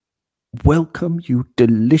Welcome, you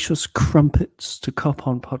delicious crumpets, to Cop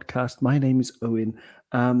On Podcast. My name is Owen.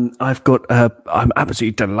 I'm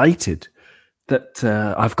absolutely delighted that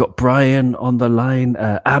I've got Brian on the line,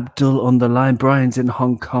 Abdul on the line. Brian's in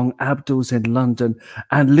Hong Kong, Abdul's in London,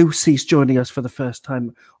 and Lucy's joining us for the first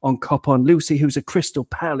time on Cop On. Lucy, who's a Crystal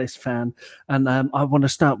Palace fan, and I want to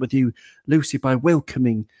start with you, Lucy, by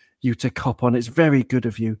welcoming you to Cop On. It's very good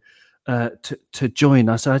of you to join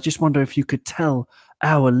us. I just wonder if you could tell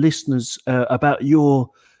our listeners about your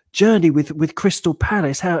journey with Crystal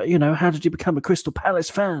Palace. How did you become a Crystal Palace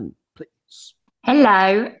fan, please?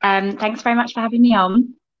 Hello, thanks very much for having me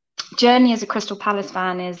on. Journey as a Crystal Palace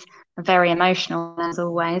fan is very emotional, as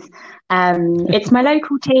always. It's my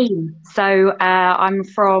local team. So I'm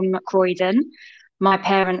from Croydon. My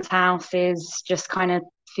parents' house is just kind of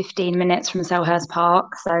 15 minutes from Selhurst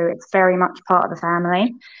Park. So it's very much part of the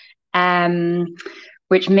family.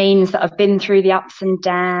 Which means that I've been through the ups and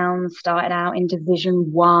downs, started out in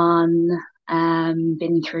Division 1,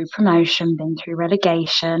 been through promotion, been through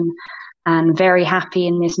relegation, and very happy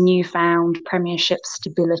in this newfound Premiership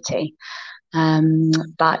stability.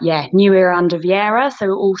 But yeah, new era under Vieira, so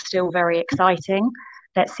all still very exciting.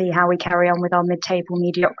 Let's see how we carry on with our mid-table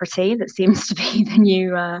mediocrity. That seems to be the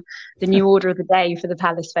new order of the day for the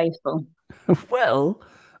Palace faithful. Well,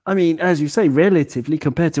 I mean, as you say, relatively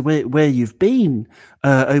compared to where you've been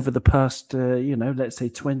over the past, let's say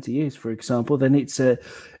 20 years, for example, then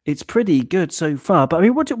it's pretty good so far. But I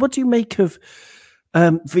mean, what do you make of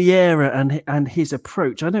Vieira and his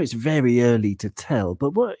approach? I know it's very early to tell,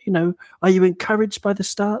 but are you encouraged by the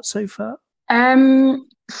start so far?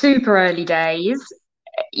 Super early days.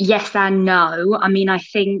 Yes and no. I mean, I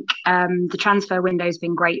think the transfer window's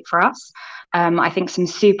been great for us. I think some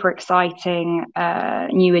super exciting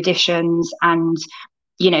new additions and,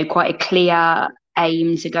 quite a clear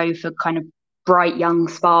aim to go for kind of bright young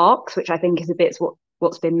sparks, which I think is a bit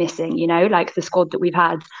what's been missing, like the squad that we've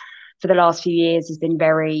had for the last few years has been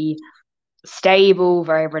very stable,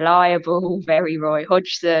 very reliable, very Roy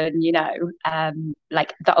Hodgson,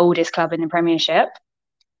 like the oldest club in the Premiership.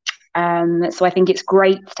 So I think it's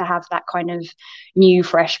great to have that kind of new,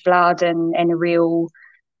 fresh blood and a real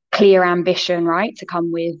clear ambition, right, to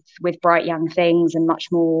come with bright young things and much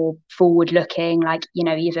more forward looking. Like,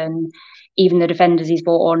 even the defenders he's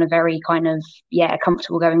brought on are very kind of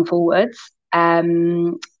comfortable going forwards.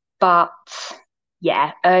 But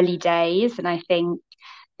yeah, early days, and I think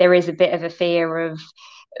there is a bit of a fear of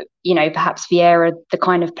perhaps Vieira, the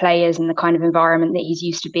kind of players and the kind of environment that he's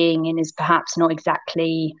used to being in is perhaps not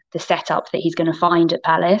exactly the setup that he's going to find at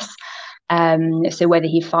Palace. So whether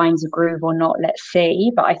he finds a groove or not, let's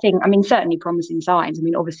see. But certainly promising signs. I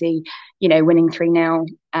mean, obviously, winning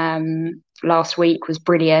 3-0 last week was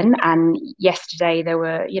brilliant. And yesterday there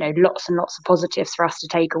were, lots and lots of positives for us to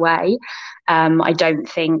take away. I don't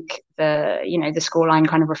think the scoreline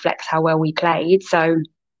kind of reflects how well we played. So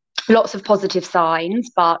lots of positive signs,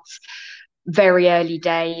 but very early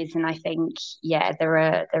days. And I think, there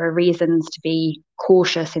are reasons to be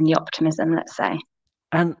cautious in the optimism, let's say.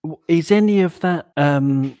 And is any of that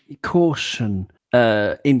caution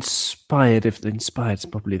inspired, if inspired is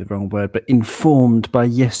probably the wrong word, but informed by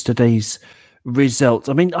yesterday's results?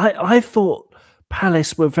 I mean, I thought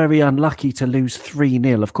Palace were very unlucky to lose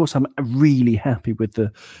 3-0. Of course, I'm really happy with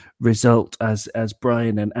the result as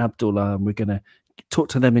Brian and Abdul are, and we're going to talk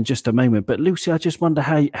to them in just a moment. But Lucy, I just wonder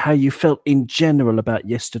how you felt in general about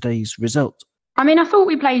yesterday's result. I mean, I thought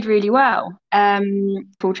we played really well.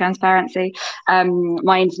 Full transparency.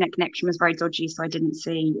 My internet connection was very dodgy, so I didn't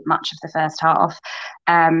see much of the first half.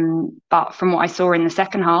 But from what I saw in the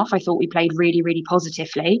second half, I thought we played really, really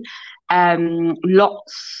positively.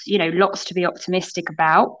 Lots to be optimistic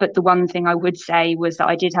about. But the one thing I would say was that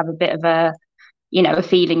I did have a bit of a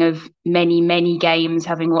feeling of many games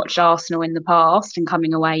having watched Arsenal in the past and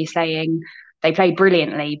coming away saying they played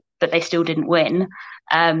brilliantly, but they still didn't win.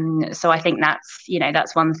 So I think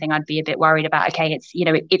that's one thing I'd be a bit worried about. Okay,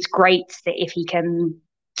 it's great that if he can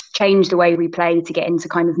change the way we play to get into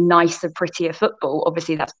kind of nicer, prettier football,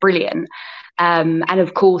 obviously that's brilliant. And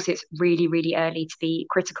of course, it's really, really early to be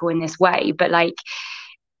critical in this way. But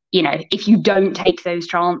if you don't take those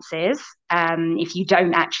chances, if you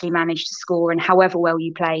don't actually manage to score, and however well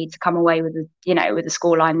you play to come away with a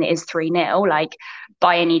scoreline that is 3-0, like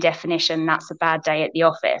by any definition, that's a bad day at the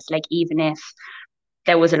office. Like even if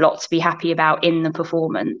there was a lot to be happy about in the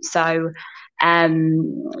performance. So,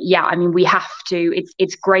 we have to.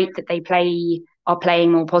 It's great that they are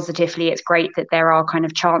playing more positively. It's great that there are kind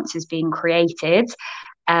of chances being created.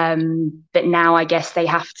 But now I guess they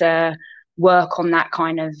have to work on that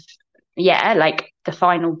kind of, like the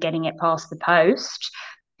final getting it past the post.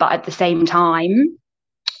 but at the same time,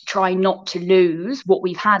 try not to lose what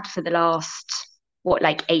we've had for the last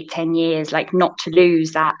 8-10 years, like not to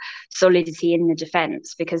lose that solidity in the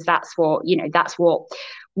defense, because that's what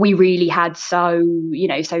we really had so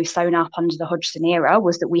sewn up under the Hodgson era,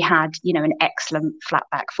 was that we had an excellent flat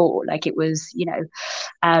back four. Like it was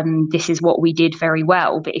this is what we did very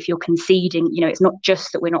well. But if you're conceding, it's not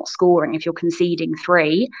just that we're not scoring. If you're conceding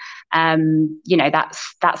three,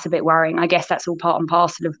 that's a bit worrying. I guess that's all part and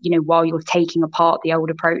parcel of while you're taking apart the old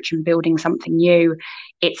approach and building something new,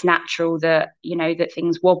 it's natural that that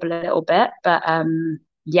things wobble a little bit. But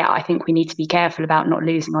I think we need to be careful about not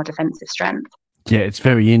losing our defensive strength. Yeah, it's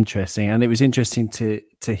very interesting. And it was interesting to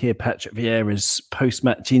hear Patrick Vieira's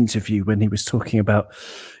post-match interview when he was talking about,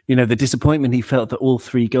 the disappointment he felt that all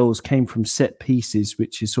 3 goals came from set pieces,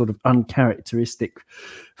 which is sort of uncharacteristic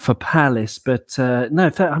for Palace. But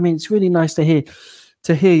it's really nice to hear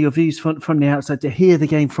your views from the outside, to hear the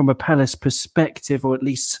game from a Palace perspective, or at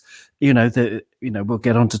least, we'll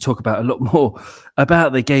get on to talk about a lot more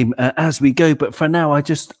about the game as we go. But for now,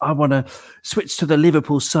 I want to switch to the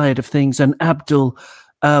Liverpool side of things. And Abdul,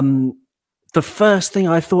 the first thing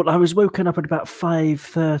I thought, I was woken up at about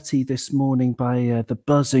 5:30 this morning by the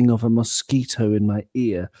buzzing of a mosquito in my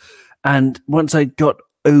ear. And once I got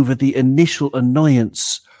over the initial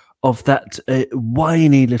annoyance of that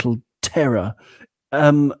whiny little terror,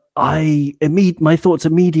 my thoughts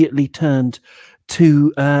immediately turned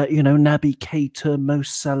to Naby Keita, Mo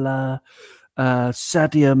Salah,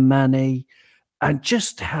 Sadio Mane, and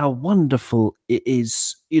just how wonderful it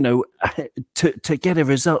is, to get a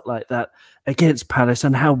result like that against Palace,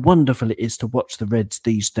 and how wonderful it is to watch the Reds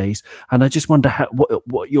these days. And I just wonder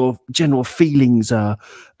what your general feelings are,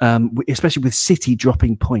 especially with City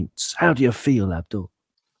dropping points. How do you feel, Abdul?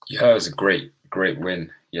 Yeah, it was a great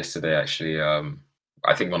win yesterday, actually.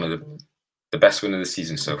 I think one of the best win of the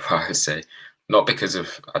season so far, I would say. Not because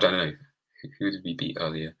of, I don't know, who did we beat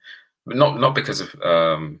earlier? But not because of,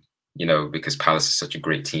 because Palace is such a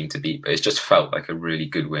great team to beat, but it just felt like a really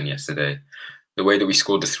good win yesterday. The way that we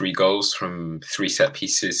scored the 3 goals from 3 set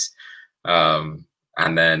pieces, and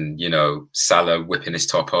then, Salah whipping his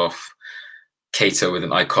top off, Keita with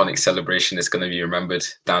an iconic celebration that's going to be remembered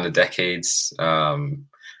down the decades.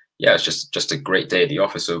 It's just a great day at the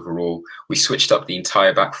office overall. We switched up the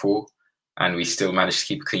entire back four, and we still managed to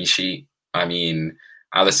keep a clean sheet. I mean,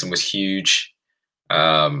 Alisson was huge.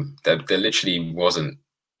 There literally wasn't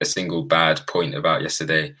a single bad point about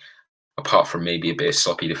yesterday, apart from maybe a bit of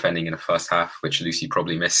sloppy defending in the first half, which Lucy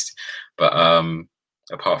probably missed. But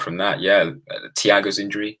apart from that, Thiago's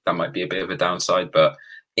injury, that might be a bit of a downside. But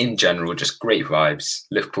in general, just great vibes.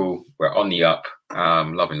 Liverpool, we're on the up,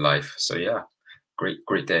 loving life. So yeah,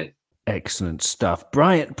 great day. Excellent stuff.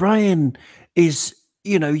 Brian is,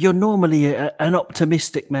 you're normally an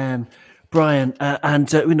optimistic man, Brian, and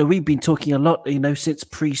we've been talking a lot, since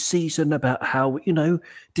pre-season about how,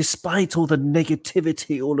 despite all the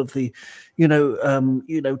negativity, all of the,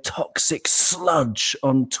 toxic sludge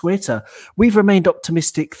on Twitter, we've remained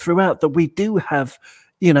optimistic throughout that we do have,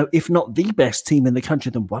 if not the best team in the country,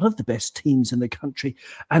 then one of the best teams in the country,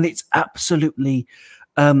 and it's absolutely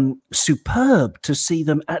superb to see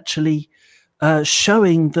them actually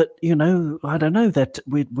showing that,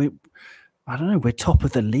 we're top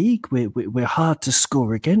of the league. We're hard to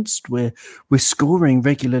score against. We're scoring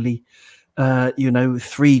regularly,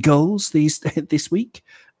 3 goals this week.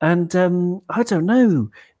 And I don't know.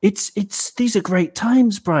 It's these are great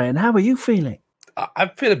times, Brian. How are you feeling? I'm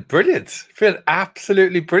feeling brilliant. Feeling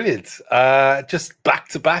absolutely brilliant. Just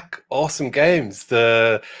back-to-back awesome games.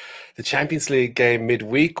 The Champions League game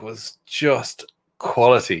midweek was just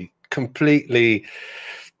quality. Completely.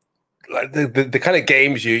 Like the kind of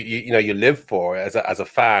games you live for as a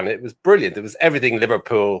fan. It was brilliant. It was everything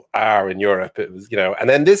Liverpool are in Europe. It was and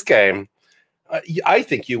then this game, I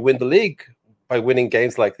think you win the league by winning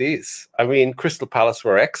games like these. I mean, Crystal Palace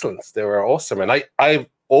were excellent. They were awesome, and I've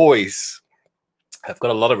always have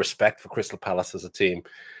got a lot of respect for Crystal Palace as a team.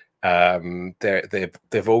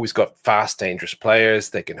 They've always got fast, dangerous players.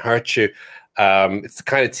 They can hurt you. It's the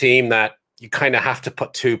kind of team that you kind of have to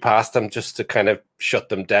put 2 past them just to kind of shut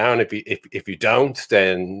them down. If you don't,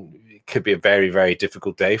 then it could be a very, very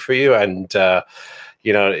difficult day for you. And,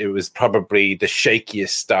 it was probably the shakiest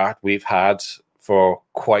start we've had for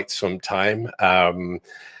quite some time.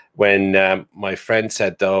 When my friend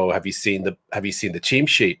said, "Oh, have you seen the team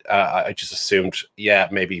sheet?" I just assumed,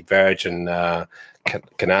 maybe Verge and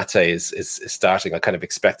Kanate is starting. I kind of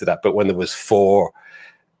expected that. But when there was 4,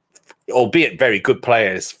 albeit very good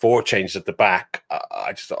players, 4 changes at the back,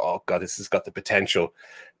 I just thought, oh God, this has got the potential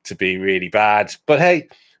to be really bad. But hey,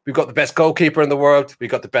 we've got the best goalkeeper in the world, we've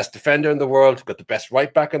got the best defender in the world, we've got the best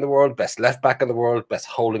right back in the world, best left back in the world, best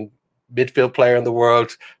holding midfield player in the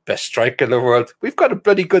world, best striker in the world. We've got a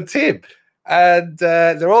bloody good team. And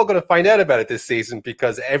they're all going to find out about it this season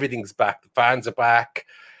because everything's back. The fans are back.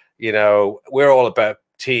 You know, we're all about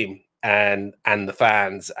team and the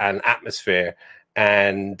fans and atmosphere.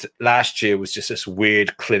 And last year was just this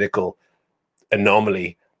weird clinical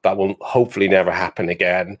anomaly that will hopefully never happen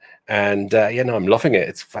again. And, I'm loving it.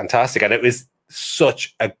 It's fantastic. And it was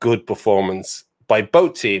such a good performance by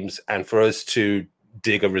both teams. And for us to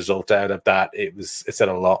dig a result out of that, it said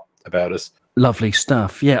a lot about us. Lovely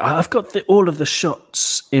stuff. Yeah, I've got all of the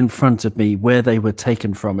shots in front of me where they were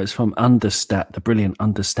taken from. It's from Understat, the brilliant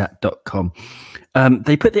understat.com.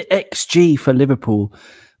 They put the XG for Liverpool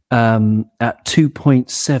at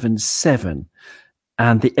 2.77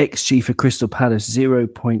 and the XG for Crystal Palace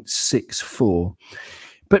 0.64.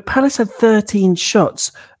 But Palace had 13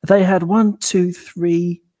 shots. They had 1, 2,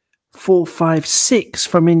 3, 4, 5, 6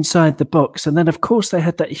 from inside the box. And then, of course, they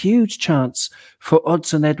had that huge chance for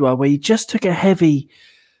Odsonne Edouard where he just took a heavy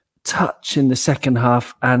touch in the second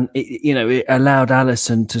half and, it allowed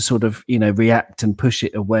Alisson to sort of, react and push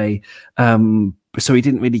it away. So he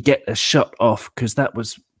didn't really get a shot off because that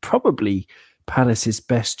was probably Palace's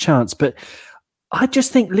best chance. But I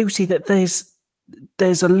just think, Lucy, that there's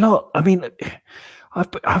a lot. I mean,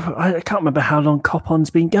 I can't remember how long Cop-On's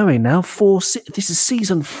been going now. This is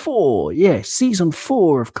season 4. Yeah, season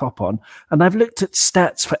 4 of Cop-On. And I've looked at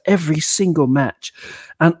stats for every single match.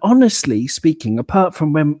 And honestly speaking, apart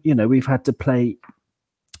from when, we've had to play,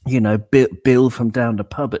 Bill from down the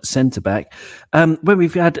pub at centre-back, when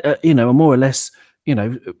we've had, a more or less,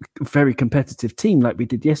 very competitive team like we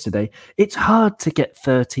did yesterday, it's hard to get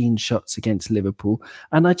 13 shots against Liverpool.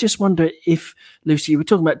 And I just wonder if, Lucy, you were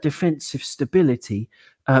talking about defensive stability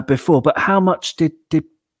before, but how much did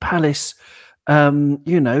Palace,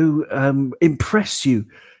 impress you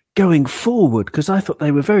going forward? Because I thought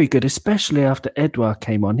they were very good, especially after Edouard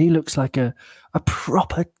came on. He looks like a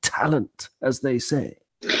proper talent, as they say.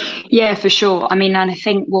 Yeah, for sure. I mean, and I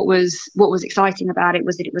think what was exciting about it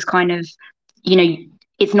was that it was kind of,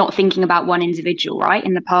 it's not thinking about one individual, right?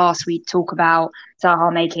 In the past, we talk about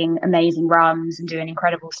Zaha making amazing runs and doing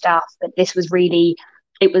incredible stuff, but this was really,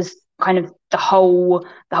 it was kind of the whole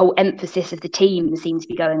emphasis of the team seemed to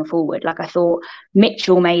be going forward. Like I thought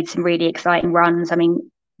Mitchell made some really exciting runs. I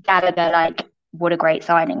mean, Gallagher, what a great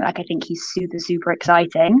signing. I think he's super, super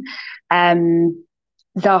exciting.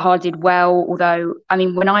 Zaha did well, although, I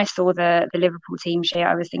mean, when I saw the Liverpool team sheet,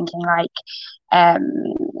 I was thinking I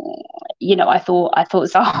thought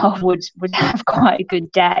Zaha would have quite a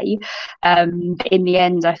good day. But in the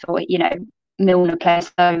end, I thought, Milner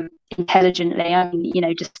plays so intelligently. I mean,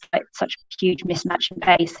 just such a huge mismatch in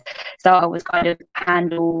pace. Zaha was kind of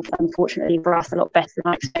handled, unfortunately for us, a lot better than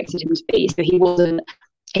I expected him to be. So he wasn't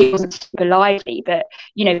super lively, but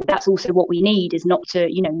that's also what we need, is not to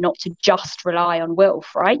just rely on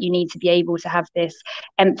Wilf, right? You need to be able to have this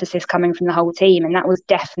emphasis coming from the whole team, and that was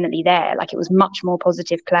definitely there. It was much more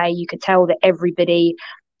positive play. You could tell that everybody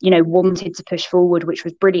wanted to push forward, which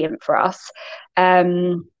was brilliant for us.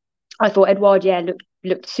 I thought Edouard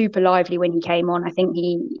looked super lively when he came on. I think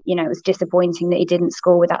it was disappointing that he didn't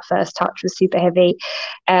score with that first touch, was super heavy.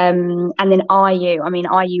 And then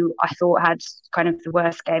Ayew, I thought had kind of the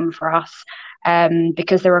worst game for us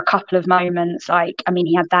because there were a couple of moments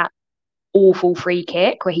he had that awful free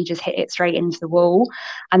kick where he just hit it straight into the wall.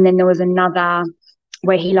 And then there was another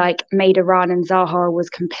where he made a run and Zaha was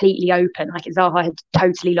completely open. Zaha had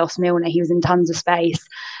totally lost Milner. He was in tons of space.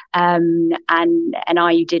 And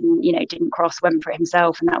Ayew didn't cross, went for it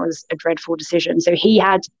himself, and that was a dreadful decision. So he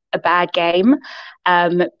had a bad game.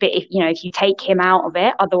 But if you take him out of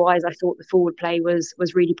it, otherwise I thought the forward play was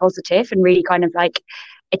really positive and really kind of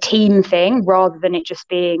a team thing rather than it just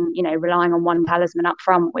being, relying on one talisman up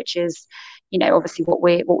front, which is, obviously what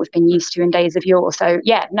we've been used to in days of yore. So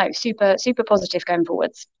yeah, no, super, super positive going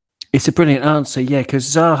forwards. It's a brilliant answer, yeah, because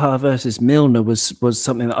Zaha versus Milner was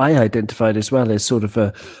something that I identified as well as sort of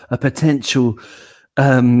a potential,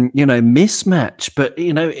 mismatch. But,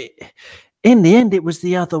 in the end, it was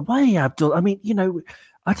the other way, Abdul. I mean,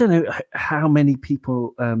 I don't know how many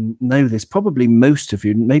people know this. Probably most of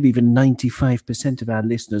you, maybe even 95% of our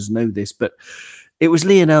listeners know this. But it was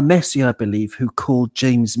Lionel Messi, I believe, who called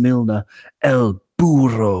James Milner El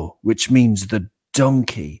Burro, which means the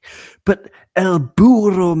donkey. But El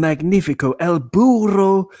Burro Magnifico, El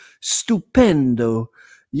Burro Stupendo,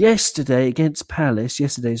 yesterday against Palace,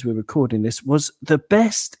 yesterday as we're recording this, was the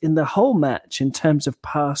best in the whole match in terms of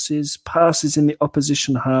passes in the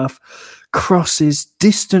opposition half, crosses,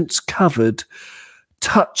 distance covered,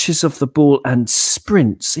 touches of the ball and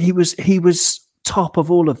sprints. He was top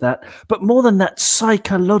of all of that. But more than that,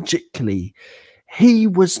 psychologically, he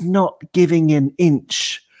was not giving an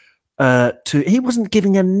inch he wasn't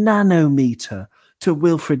giving a nanometer to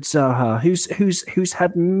Wilfried Zaha, who's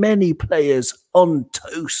had many players on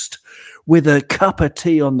toast with a cup of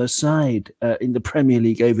tea on the side in the Premier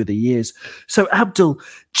League over the years. So, Abdul,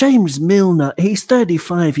 James Milner, he's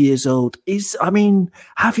 35 years old.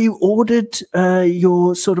 Have you ordered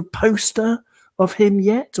your sort of poster of him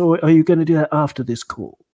yet, or are you going to do that after this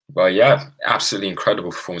call? Well, yeah, absolutely incredible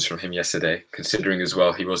performance from him yesterday, considering as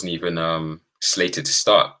well he wasn't even slated to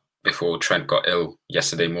start before Trent got ill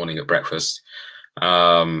yesterday morning at breakfast.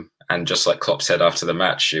 And just like Klopp said after the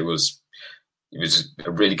match, it was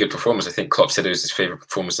a really good performance. I think Klopp said it was his favourite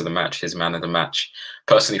performance of the match, his man of the match.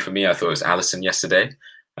 Personally, for me, I thought it was Alisson yesterday.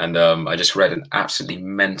 And I just read an absolutely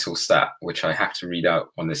mental stat, which I have to read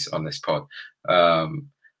out on this pod.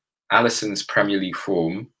 Alisson's Premier League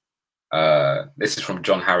form, this is from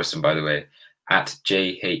John Harrison, by the way, at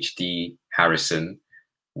JHD Harrison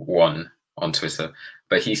 1 on Twitter.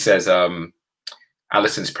 But he says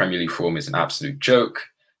Alisson's Premier League form is an absolute joke.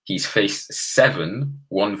 He's faced 7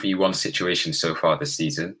 1v1 situations so far this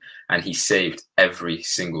season, and he saved every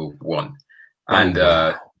single one. And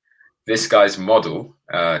this guy's model,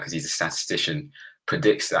 because he's a statistician,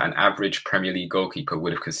 predicts that an average Premier League goalkeeper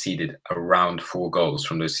would have conceded around 4 goals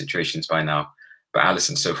from those situations by now. But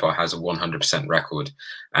Alisson so far has a 100% record.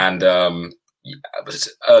 And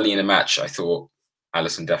early in the match, I thought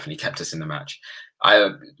Alisson definitely kept us in the match.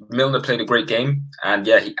 Milner played a great game, and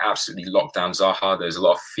yeah, he absolutely locked down Zaha. There's a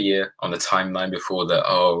lot of fear on the timeline before that.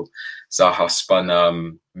 Oh, Zaha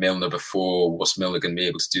spun Milner before. What's Milner going to be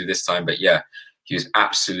able to do this time? But yeah, he was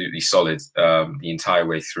absolutely solid the entire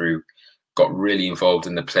way through. Got really involved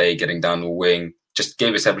in the play, getting down the wing. Just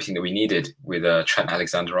gave us everything that we needed with Trent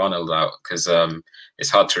Alexander-Arnold out, because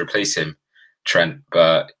it's hard to replace him, Trent.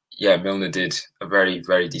 But yeah, Milner did a very,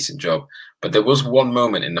 very decent job. But there was one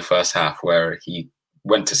moment in the first half where he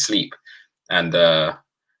went to sleep. And I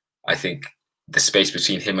think the space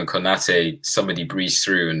between him and Konate, somebody breezed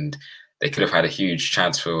through and they could have had a huge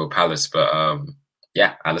chance for Palace. But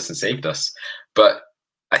yeah, Alisson saved us. But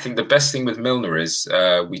I think the best thing with Milner is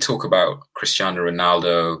we talk about Cristiano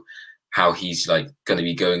Ronaldo, how he's like going to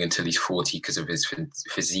be going until he's 40 because of his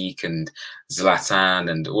physique, and Zlatan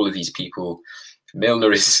and all of these people.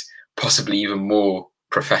 Milner is possibly even more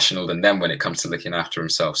professional than them when it comes to looking after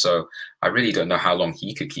himself. So I really don't know how long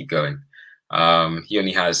he could keep going. He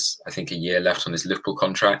only has, I think, a year left on his Liverpool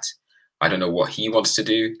contract. I don't know what he wants to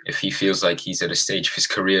do. If he feels like he's at a stage of his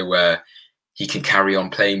career where he can carry on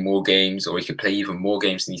playing more games, or he could play even more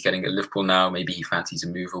games than he's getting at Liverpool now. Maybe he fancies a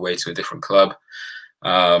move away to a different club.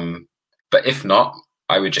 But if not,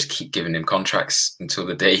 I would just keep giving him contracts until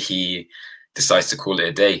the day he decides to call it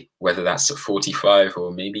a day, whether that's at 45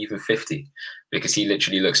 or maybe even 50, because he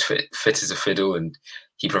literally looks fit as a fiddle, and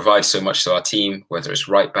he provides so much to our team, whether it's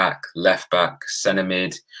right back, left back, centre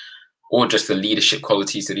mid, or just the leadership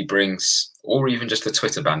qualities that he brings, or even just the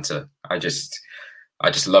Twitter banter. I just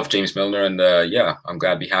love James Milner, and yeah, I'm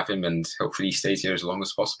glad we have him, and hopefully he stays here as long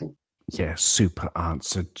as possible. Yeah, super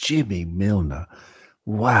answer. Jimmy Milner.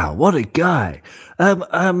 Wow, what a guy.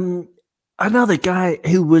 Another guy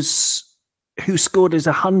who scored his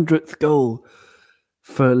 100th goal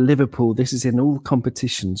for Liverpool. This is in all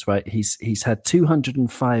competitions, right? He's had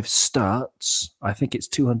 205 starts. I think it's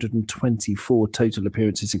 224 total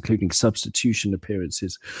appearances, including substitution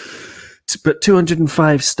appearances. But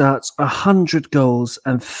 205 starts, 100 goals,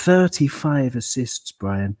 and 35 assists,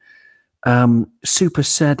 Brian. Super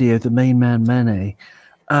Sadio, the main man, Mane,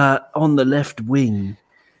 on the left wing.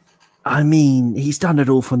 I mean, he's done it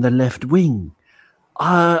all from the left wing.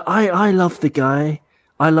 I love the guy.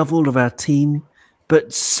 I love all of our team. But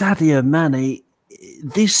Sadio Mane,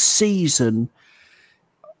 this season,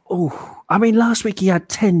 last week he had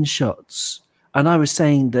 10 shots. And I was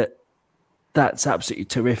saying that's absolutely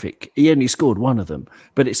terrific. He only scored one of them,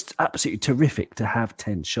 but it's absolutely terrific to have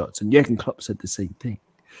 10 shots. And Jurgen Klopp said the same thing,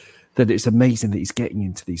 that it's amazing that he's getting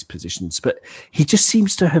into these positions. But he just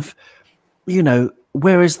seems to have,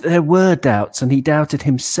 whereas there were doubts, and he doubted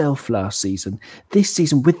himself last season, this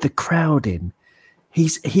season with the crowd in,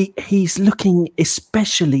 he's looking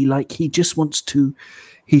especially like he just wants to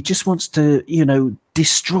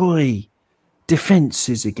destroy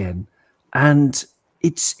defenses again. And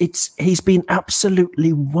he's been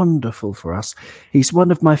absolutely wonderful for us. He's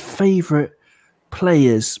one of my favorite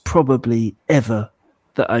players probably ever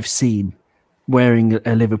that I've seen wearing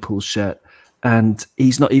a Liverpool shirt. And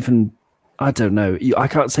he's not even, I don't know, I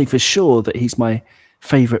can't say for sure that he's my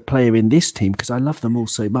favourite player in this team because I love them all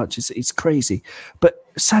so much. It's crazy.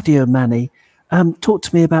 But Sadio Mane, talk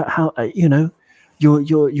to me about how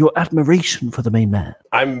your admiration for the main man.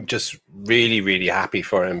 I'm just really, really happy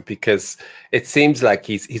for him because it seems like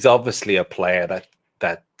he's obviously a player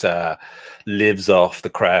that lives off the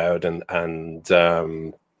crowd and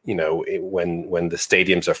when the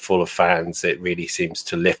stadiums are full of fans, it really seems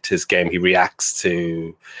to lift his game. He reacts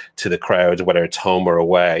to the crowd, whether it's home or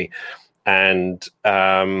away, and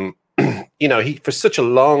he for such a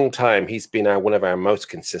long time he's been one of our most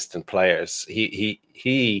consistent players.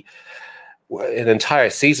 He an entire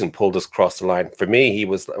season pulled us across the line. For me, I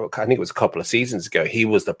think it was a couple of seasons ago, he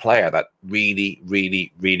was the player that really,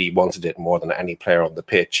 really, really wanted it more than any player on the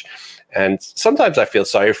pitch. And sometimes I feel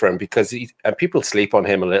sorry for him because and people sleep on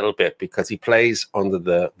him a little bit because he plays under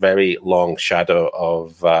the very long shadow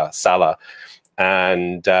of Salah.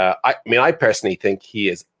 And I personally think he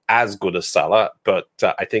is as good as Salah, but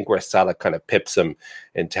I think where Salah kind of pips him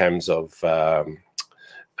in terms of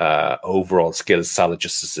overall skills, Salah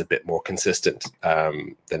just is a bit more consistent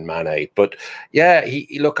than Mane. But yeah,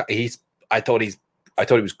 I thought he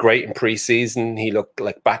was great in pre-season. He looked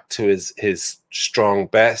like back to his strong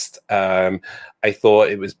best. I thought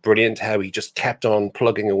it was brilliant how he just kept on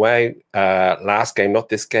plugging away. Last game, not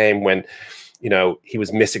this game, when he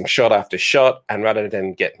was missing shot after shot, and rather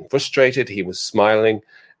than getting frustrated, he was smiling,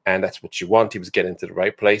 and that's what you want. He was getting to the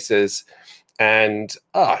right places. And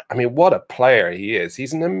what a player he is.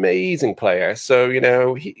 He's an amazing player. So,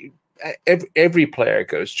 every player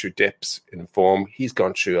goes through dips in form. He's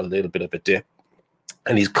gone through a little bit of a dip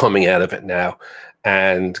and he's coming out of it now.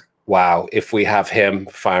 And wow, if we have him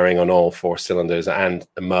firing on all four cylinders and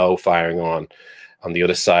Mo firing on the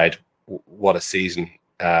other side, what a season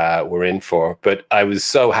we're in for. But I was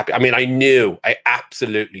so happy. I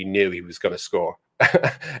absolutely knew he was going to score.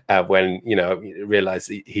 When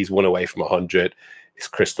realized he's one away from 100. It's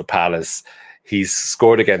Crystal Palace. He's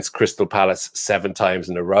scored against Crystal Palace 7 times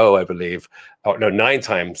in a row, I believe. Oh no, 9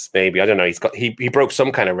 times maybe. I don't know. He broke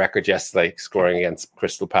some kind of record yesterday scoring against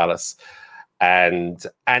Crystal Palace, and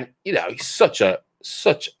he's such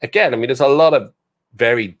again. There's a lot of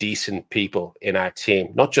very decent people in our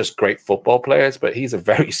team, not just great football players, but he's a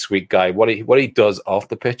very sweet guy. What he does off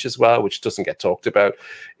the pitch as well, which doesn't get talked about,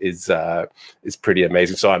 is pretty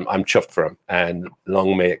amazing. So I'm chuffed for him, and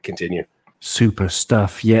long may it continue. Super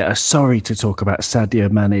stuff. Yeah, sorry to talk about Sadio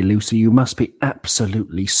Mane, Lucy. You must be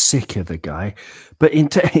absolutely sick of the guy. But in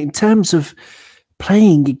terms of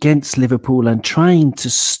playing against Liverpool and trying to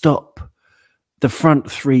stop the front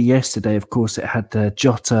three yesterday, of course, it had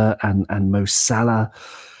Jota and Mo Salah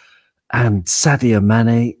and Sadio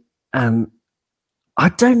Mane. And I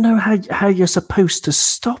don't know how you're supposed to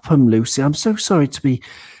stop them, Lucy. I'm so sorry to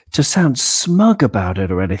sound smug about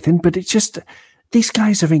it or anything, but it's just, these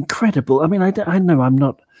guys are incredible. I know I'm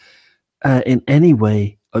not in any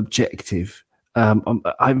way objective.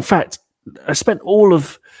 In fact, I spent all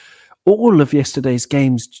of yesterday's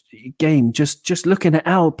game just looking at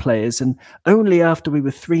our players, and only after we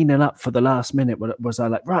were 3-0 up for the last minute was I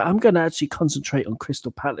like, right, I'm going to actually concentrate on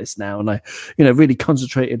Crystal Palace now. And I really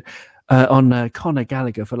concentrated on Conor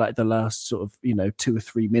Gallagher for like the last sort of 2 or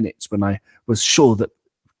 3 minutes when I was sure that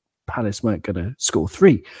Palace weren't going to score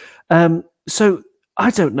 3. So I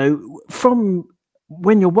don't know, from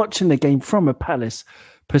when you're watching the game from a Palace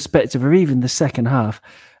perspective, or even the second half,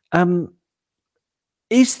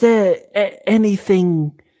 is there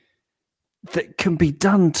anything that can be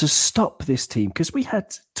done to stop this team? Because we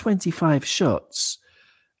had 25 shots.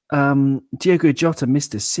 Diogo Jota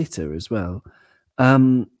missed a sitter as well.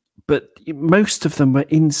 But most of them were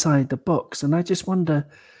inside the box. And I just wonder,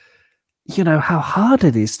 how hard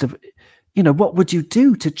it is to, what would you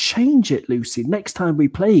do to change it, Lucy? Next time we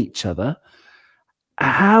play each other,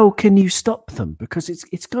 how can you stop them? Because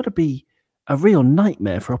it's got to be a real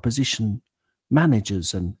nightmare for opposition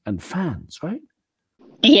managers and fans, right?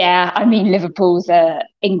 Yeah, Liverpool's an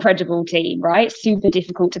incredible team, right? Super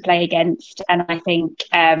difficult to play against, and I think,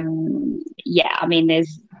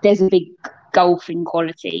 there's a big gulf in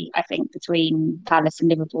quality, I think, between Palace and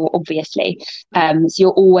Liverpool, obviously. So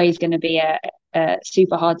you're always going to be a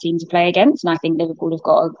super hard team to play against, and I think Liverpool have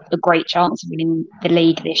got a great chance of winning the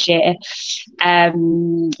league this year.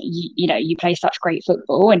 You play such great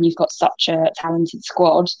football, and you've got such a talented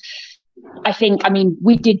squad. I think,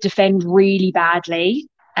 we did defend really badly.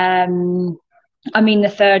 The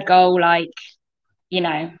third goal, that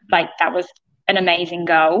was an amazing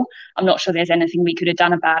goal. I'm not sure there's anything we could have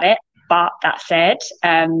done about it. But that said,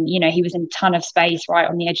 he was in a ton of space right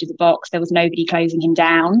on the edge of the box. There was nobody closing him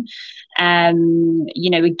down. Again,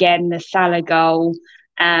 the Salah goal,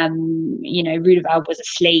 Rudeval was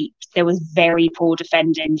asleep. There was very poor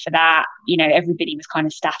defending for that. Everybody was kind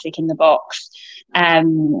of static in the box. I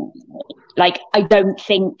don't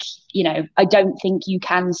think you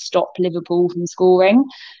can stop Liverpool from scoring.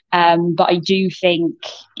 But I do think,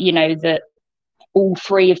 that all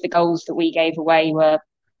three of the goals that we gave away were,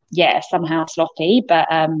 somehow sloppy. But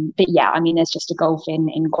there's just a gulf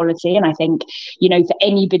in quality. And I think, for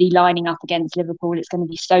anybody lining up against Liverpool, it's going to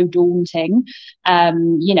be so daunting,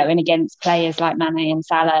 and against players like Mane and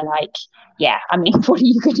Salah, what are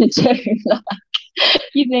you going to do?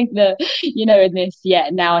 You think that, in this,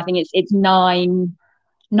 now I think it's nine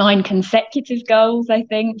consecutive goals, I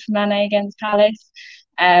think, for Mane against Palace.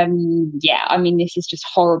 This is just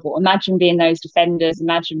horrible. Imagine being those defenders.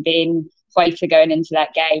 Imagine being Quater going into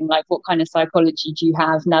that game. Like, what kind of psychology do you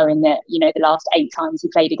have knowing that, the last 8 times he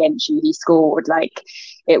played against you, he scored?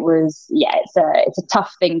 It was, it's a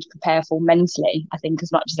tough thing to prepare for mentally, I think,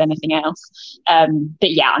 as much as anything else.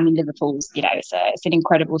 Liverpool's, it's an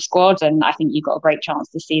incredible squad, and I think you've got a great chance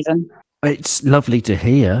this season. It's lovely to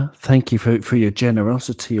hear. Thank you for your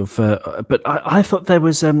generosity. But I thought there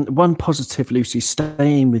was one positive, Lucy,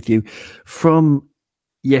 staying with you from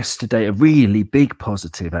yesterday. A really big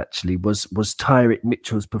positive, actually, was Tyrick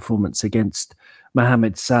Mitchell's performance against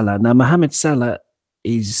Mohamed Salah. Now, Mohamed Salah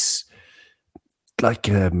is like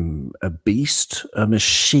a beast, a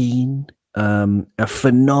machine, a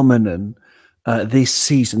phenomenon. This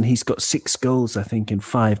season, he's got 6 goals, I think, in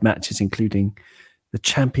 5 matches, including the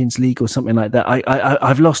Champions League or something like that.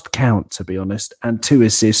 I've lost count, to be honest, and 2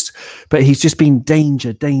 assists, but he's just been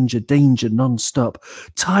danger non-stop.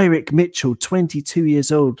 Tyrick Mitchell, 22 years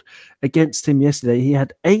old, against him yesterday, he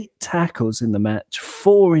had 8 tackles in the match,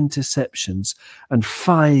 4 interceptions and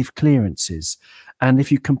 5 clearances. And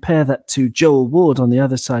if you compare that to Joel Ward on the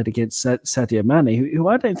other side against Sadio Mane, who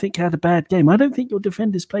I don't think had a bad game. I don't think your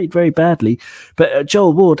defenders played very badly, but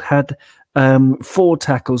Joel Ward had 4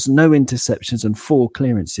 tackles, no interceptions, and 4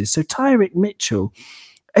 clearances. So Tyrick Mitchell,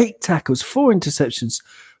 8 tackles, 4 interceptions,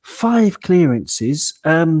 5 clearances.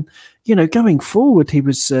 Going forward, he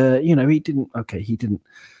was, he didn't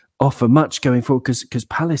offer much going forward because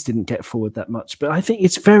Palace didn't get forward that much. But I think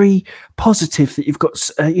it's very positive that you've got,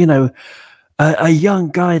 a young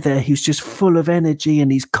guy there who's just full of energy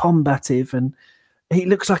and he's combative and he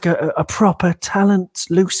looks like a proper talent,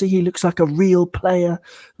 Lucy. He looks like a real player.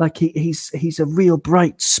 Like he's a real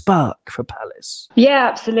bright spark for Palace. Yeah,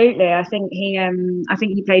 absolutely. I think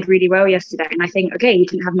he played really well yesterday, and I think he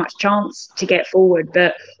didn't have much chance to get forward,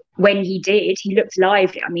 but when he did, he looked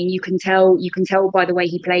lively. I mean, you can tell by the way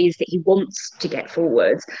he plays that he wants to get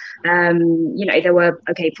forward. There were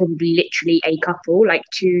probably literally a couple, like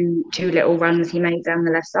two little runs he made down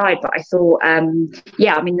the left side, but I thought,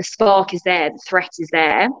 the spark is there, the threat is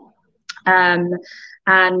there. And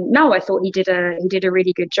no, I thought he did a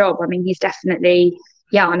really good job. I mean, he's definitely,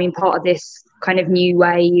 part of this kind of new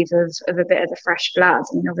wave of a bit of the fresh blood.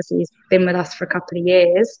 I mean, obviously he's been with us for a couple of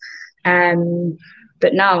years.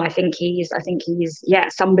 But no, I think he's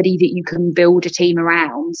somebody that you can build a team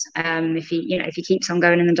around. If he keeps on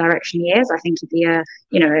going in the direction he is, I think he'd be a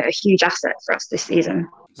huge asset for us this season.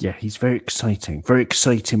 Yeah, he's very exciting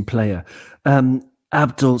player.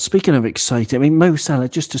 Abdul, speaking of exciting, I mean, Mo Salah,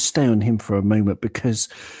 just to stay on him for a moment, because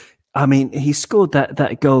he scored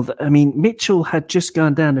that goal. Mitchell had just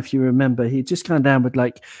gone down, if you remember. He'd just gone down with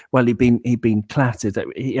he'd been clattered.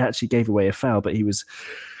 He actually gave away a foul, but he was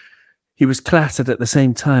clattered at the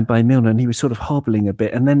same time by Milner, and he was sort of hobbling a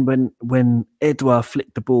bit. And then when Edouard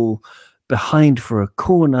flicked the ball behind for a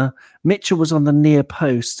corner, Mitchell was on the near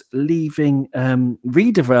post, leaving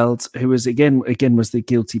Riederveld, who was again was the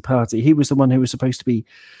guilty party. He was the one who was supposed to be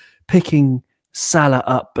picking Salah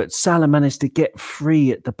up, but Salah managed to get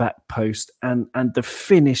free at the back post, and the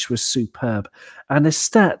finish was superb. And a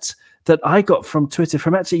stat that I got from Twitter,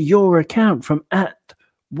 from actually your account, from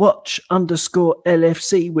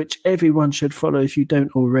 @watch_LFC, which everyone should follow if you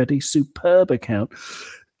don't already. Superb account.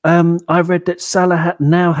 I read that Salah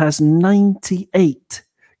now has 98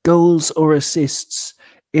 goals or assists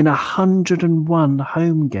in 101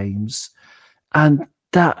 home games, and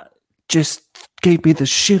that just gave me the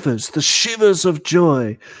shivers of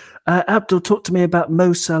joy. Abdul, talk to me about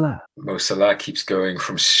Mo Salah. Mo Salah keeps going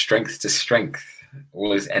from strength to strength.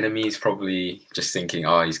 All his enemies probably just thinking,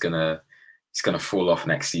 he's gonna fall off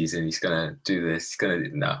next season. He's gonna do this.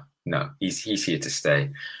 No. He's here to stay.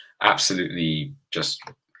 Absolutely, just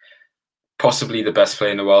possibly the best player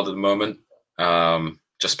in the world at the moment.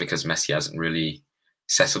 Just because Messi hasn't really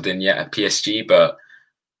settled in yet at PSG, but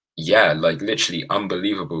yeah, literally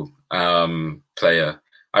unbelievable player.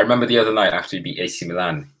 I remember the other night after he beat AC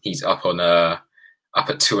Milan, he's up on up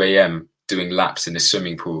at 2 a.m. doing laps in the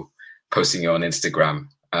swimming pool, posting it on Instagram,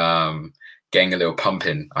 getting a little pump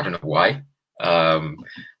in. I don't know why.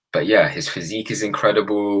 But yeah, his physique is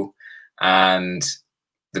incredible and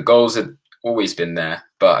the goals have always been there.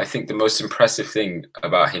 But I think the most impressive thing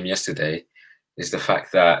about him yesterday is the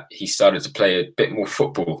fact that he started to play a bit more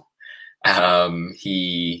football.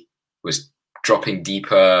 He was dropping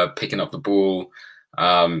deeper, picking up the ball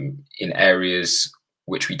in areas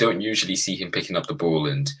which we don't usually see him picking up the ball,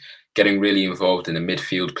 and getting really involved in the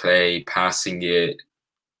midfield play, passing it,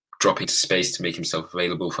 dropping to space to make himself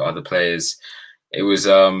available for other players. It was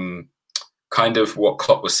kind of what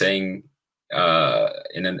Klopp was saying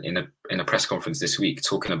in a press conference this week,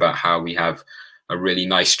 talking about how we have a really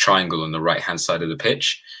nice triangle on the right-hand side of the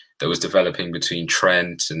pitch that was developing between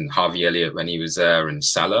Trent and Harvey Elliott when he was there and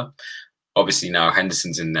Salah. Obviously now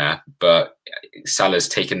Henderson's in there, but Salah's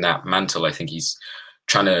taken that mantle. I think he's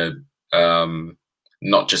trying to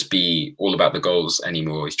not just be all about the goals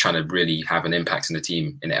anymore. He's trying to really have an impact in the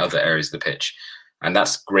team in other areas of the pitch. And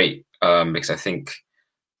that's great because I think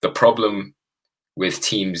the problem with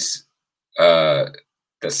teams that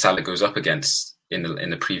Salah goes up against in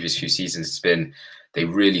the previous few seasons has been they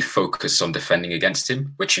really focus on defending against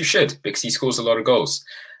him, which you should, because he scores a lot of goals.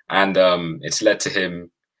 And it's led to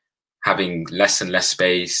him having less and less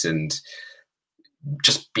space and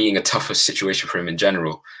just being a tougher situation for him in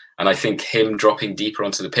general. And I think him dropping deeper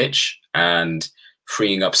onto the pitch and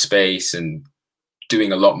freeing up space and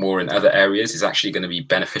doing a lot more in other areas is actually going to be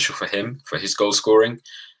beneficial for him, for his goal scoring,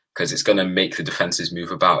 because it's going to make the defenses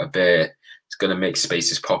move about a bit. It's going to make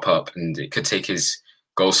spaces pop up, and it could take his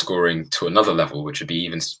goal scoring to another level, which would be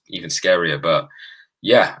even scarier. But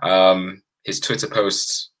yeah, his Twitter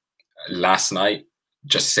post last night,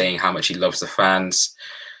 just saying how much he loves the fans.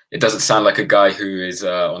 It doesn't sound like a guy who is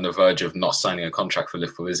on the verge of not signing a contract for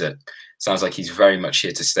Liverpool, is it? Sounds like he's very much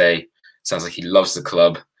here to stay. Sounds like he loves the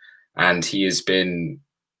club. And he has been,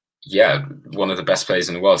 one of the best players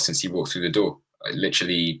in the world since he walked through the door. I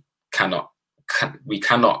literally we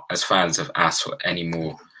cannot, as fans, have asked for any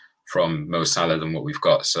more from Mo Salah than what we've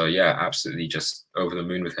got. So, yeah, absolutely just over the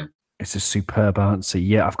moon with him. It's a superb answer.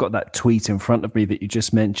 Yeah, I've got that tweet in front of me that you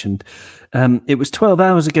just mentioned. It was 12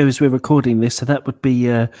 hours ago as we're recording this, so that would be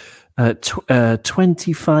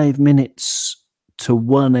 25 minutes to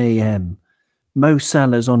 1 a.m. Mo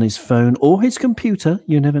Salah's on his phone or his computer,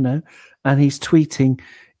 you never know, and he's tweeting,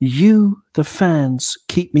 "You, the fans,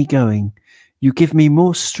 keep me going. You give me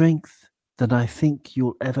more strength than I think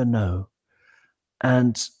you'll ever know."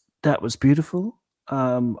 And that was beautiful.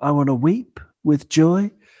 I want to weep with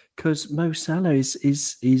joy, because Mo Salah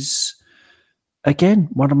is again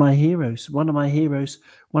one of my heroes. One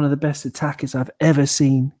of the best attackers I've ever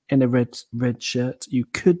seen in a red shirt. You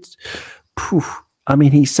could, I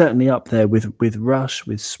mean, he's certainly up there with Rush,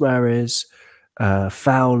 with Suarez,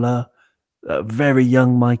 Fowler, very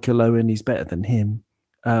young Michael Owen. He's better than him.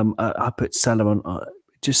 I put Salah on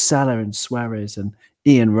just Salah and Suarez and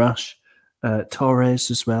Ian Rush.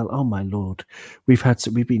 Torres as well. Oh my Lord, we've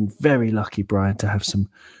been very lucky, Brian, to have some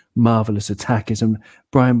marvelous attackers. And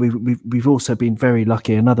Brian, we've also been very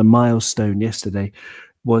lucky. Another milestone yesterday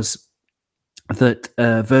was that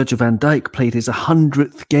Virgil van Dijk played his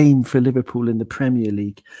 100th game for Liverpool in the Premier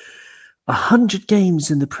League. 100 games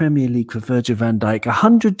in the Premier League for Virgil van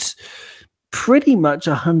Dijk. Pretty much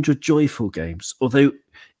 100 joyful games. Although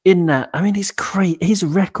in that, I mean, his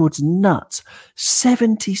record's nuts.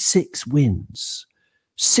 76 wins,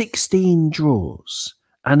 16 draws,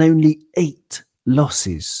 and only 8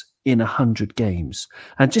 losses in 100 games.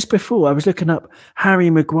 And just before, I was looking up Harry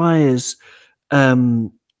Maguire's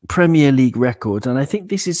Premier League record, and I think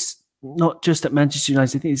this is not just at Manchester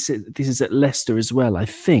United. I think this is at Leicester as well, I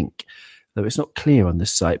think, though it's not clear on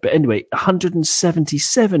this site. But anyway,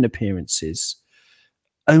 177 appearances,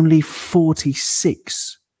 only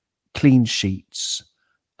 46 clean sheets,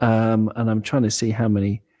 and I'm trying to see how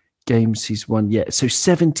many games he's won yet. So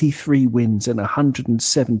 73 wins and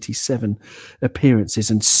 177 appearances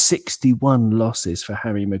and 61 losses for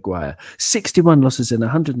Harry Maguire. 61 losses in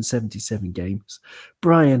 177 games.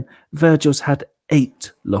 Brian, Virgil's had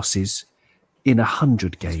 8 losses in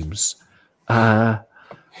 100 games.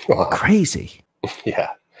 Crazy.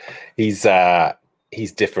 Yeah,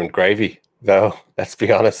 he's different gravy, though. Let's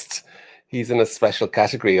be honest. He's in a special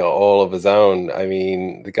category all of his own. I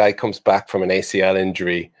mean, the guy comes back from an ACL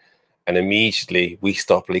injury and immediately we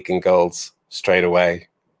stop leaking goals straight away.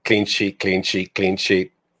 Clean sheet.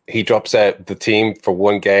 He drops out the team for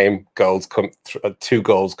one game. 2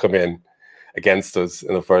 goals come in against us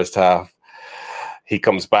in the first half. He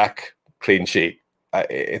comes back, clean sheet.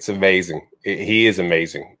 It's amazing. He is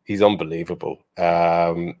amazing. He's unbelievable.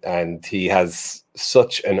 And he has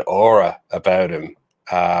such an aura about him.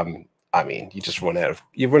 I mean, you run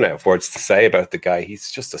out of words to say about the guy.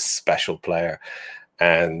 He's just a special player.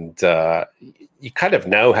 And you kind of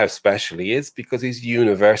know how special he is because he's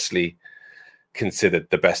universally considered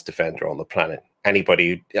the best defender on the planet.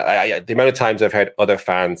 Anybody, the amount of times I've heard other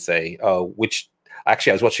fans say,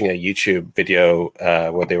 actually, I was watching a YouTube video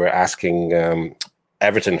where they were asking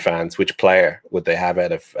Everton fans which player would they have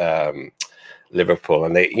out of Liverpool,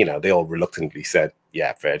 and they all reluctantly said,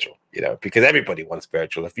 yeah, Virgil, because everybody wants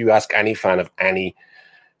Virgil. If you ask any fan of any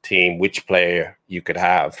team which player you could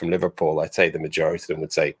have from Liverpool, I'd say the majority of them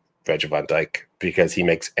would say Virgil van Dijk, because he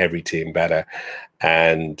makes every team better,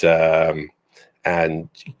 and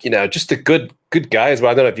just a good guy as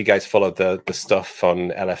well. I don't know if you guys followed the stuff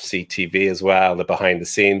on LFC TV as well, the behind the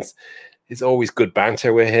scenes. There's always good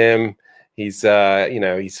banter with him. He's he's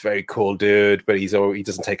a very cool dude, but he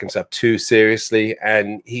doesn't take himself too seriously,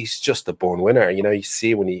 and he's just a born winner. You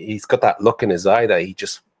see when he's got that look in his eye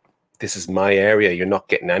that this is my area. You're not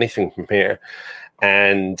getting anything from here,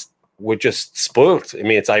 and we're just spoiled. I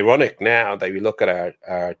mean, it's ironic now that we look at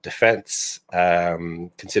our defense,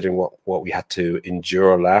 considering what we had to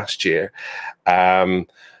endure last year.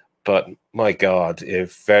 But my God,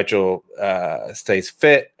 if Virgil stays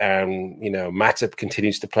fit and Matip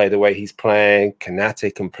continues to play the way he's playing,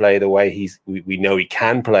 Konate can play the way we know he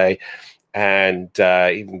can play, and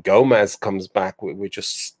even Gomez comes back, we're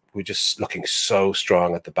just looking so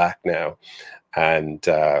strong at the back now, and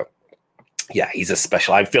he's a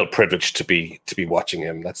special. I feel privileged to be watching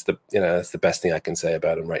him. That's the best thing I can say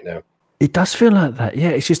about him right now. It does feel like that. Yeah,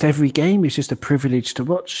 it's just every game. It's just a privilege to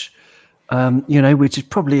watch. Which is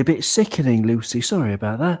probably a bit sickening, Lucy. Sorry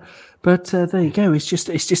about that, but there you go. It's just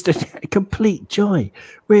a complete joy.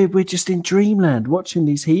 We're just in dreamland watching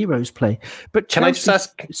these heroes play. But can I just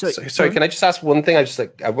ask? Sorry, can I just ask one thing?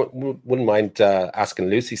 I wouldn't mind asking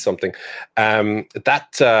Lucy something. Is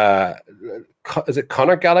it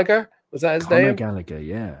Conor Gallagher? Was that his name? Conor Gallagher,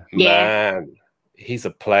 yeah. Man, he's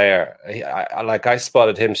a player. I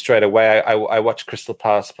spotted him straight away. I watched Crystal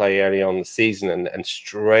Palace play early on in the season, and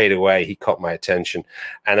straight away he caught my attention.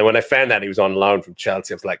 And then when I found out he was on loan from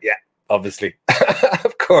Chelsea, I was like, yeah, obviously,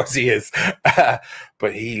 of course he is.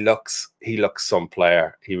 But he looks some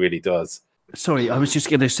player. He really does. Sorry, I was just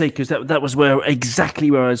going to say, because that was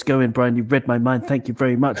exactly where I was going, Brian. You read my mind. Thank you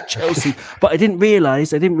very much, Chelsea. But I didn't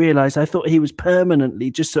realise. I thought he was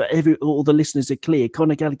permanently, just so all the listeners are clear,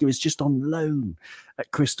 Conor Gallagher is just on loan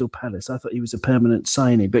at Crystal Palace. I thought he was a permanent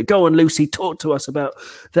signing. But go on, Lucy, talk to us about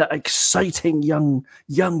that exciting young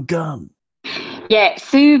gun. Yeah,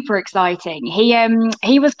 super exciting.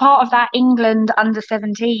 He was part of that England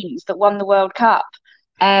under-17s that won the World Cup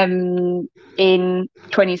in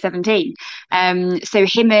 2017. So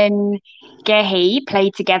him and Gehi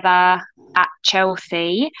played together at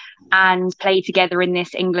Chelsea and played together in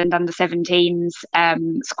this England under-17s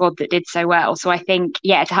squad that did so well. So I think,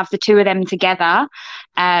 to have the two of them together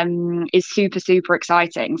is super, super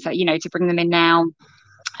exciting. So, to bring them in now.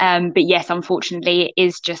 But yes, unfortunately, it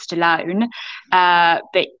is just a loan.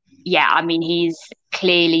 But yeah, I mean, he's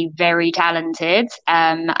clearly very talented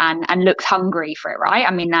and looks hungry for it, right?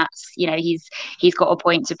 I mean, that's, he's got a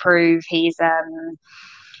point to prove. He's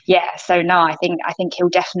so no, I think he'll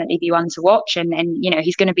definitely be one to watch, and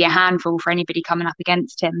he's going to be a handful for anybody coming up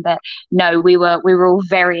against him. But no, we were all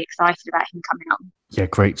very excited about him coming up. Yeah,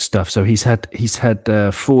 great stuff. So he's had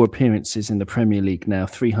 4 appearances in the Premier League now,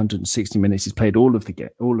 360 minutes. He's played all of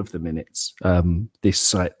the minutes. This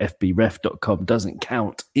site fbref.com doesn't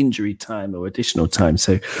count injury time or additional time,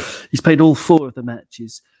 so he's played all 4 of the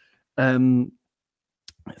matches.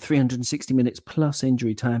 360 minutes plus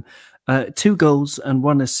injury time, 2 goals and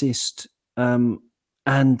 1 assist,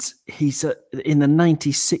 and he's in the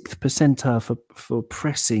 96th percentile for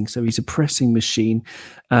pressing, so he's a pressing machine.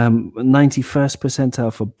 91st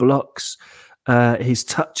percentile for blocks. His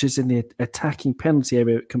touches in the attacking penalty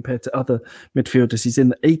area compared to other midfielders, he's in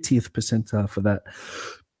the 80th percentile for that.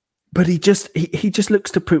 But he just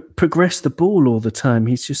looks to progress the ball all the time.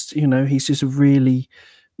 He's just really,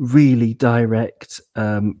 really direct,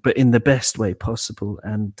 but in the best way possible,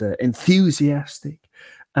 and enthusiastic,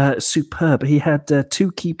 superb. He had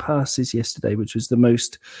 2 key passes yesterday, which was the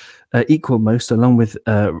most, equal most, along with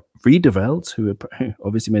Riederveld, who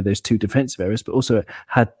obviously made those 2 defensive errors, but also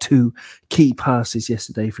had 2 key passes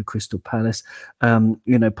yesterday for Crystal Palace.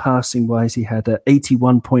 Passing wise, he had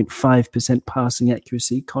 81.5% passing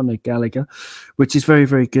accuracy, Conor Gallagher, which is very,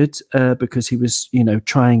 very good, because he was,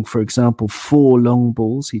 trying, for example, 4 long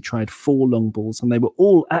balls. He tried 4 long balls and they were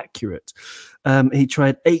all accurate. He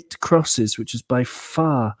tried 8 crosses, which is by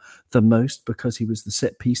far the most because he was the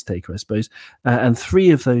set piece taker, I suppose. And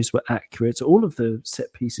 3 of those were accurate. All of the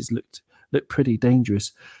set pieces looked pretty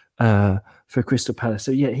dangerous for Crystal Palace.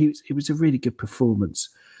 So yeah, it was a really good performance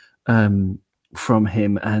from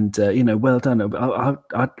him, and well done.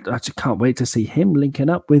 I just can't wait to see him linking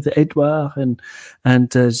up with Edouard and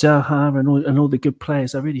Zaha and all the good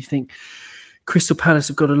players. I really think Crystal Palace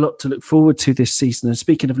have got a lot to look forward to this season. And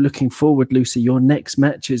speaking of looking forward, Lucy, your next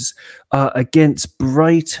matches are against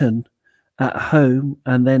Brighton at home,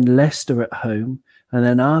 and then Leicester at home, and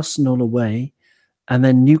then Arsenal away, and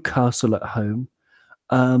then Newcastle at home.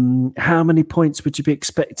 How many points would you be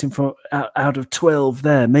expecting from out of 12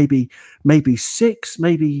 there? Maybe 6,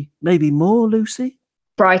 maybe more, Lucy?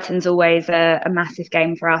 Brighton's always a massive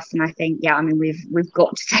game for us, and I think, we've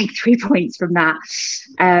got to take 3 points from that.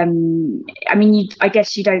 I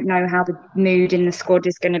guess you don't know how the mood in the squad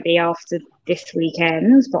is going to be after this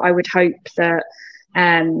weekend, but I would hope that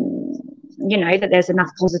that there's enough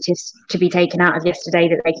positives to be taken out of yesterday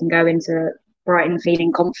that they can go into Brighton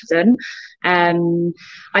feeling confident.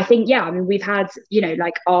 I think, we've had,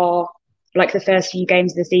 the first few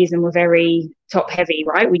games of the season were very top heavy,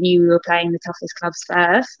 right? We knew we were playing the toughest clubs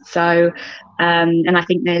first. So, and I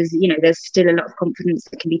think there's still a lot of confidence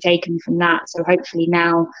that can be taken from that. So hopefully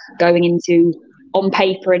now going into, on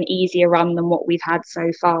paper, an easier run than what we've had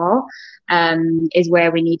so far, is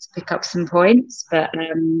where we need to pick up some points. But,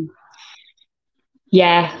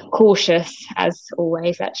 cautious as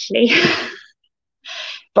always, actually.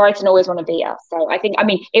 Brighton always want to beat us, so I think.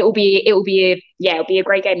 It will be a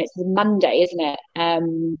great game. It's Monday, isn't it?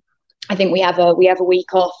 I think we have a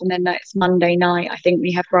week off, and then next Monday night, I think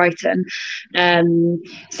we have Brighton. But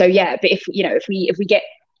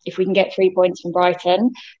if we can get 3 points from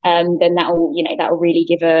Brighton, then that will really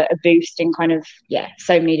give a boost in kind of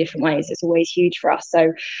so many different ways. It's always huge for us,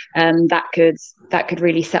 so that could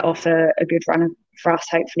really set off a good run for us,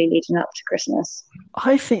 hopefully leading up to Christmas.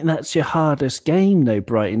 I think that's your hardest game, though,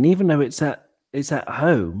 Brighton, even though it's at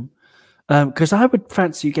home. Because I would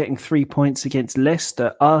fancy you getting 3 points against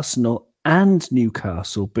Leicester, Arsenal, and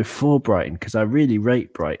Newcastle before Brighton, because I really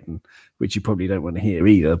rate Brighton, which you probably don't want to hear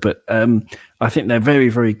either. But I think they're very,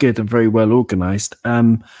 very good and very well organised.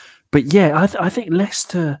 But yeah, I think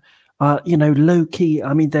Leicester are, low key.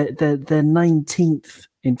 I mean, they're 19th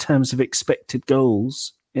in terms of expected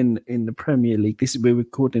goals in the Premier League. We're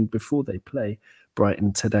recording before they play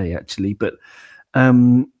Brighton today, actually. But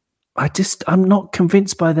I'm not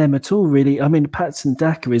convinced by them at all, really. I mean, Patson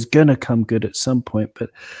Daka is gonna come good at some point,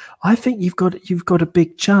 but I think you've got a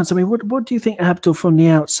big chance. I mean, what do you think, Abdul, from the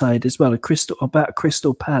outside as well? About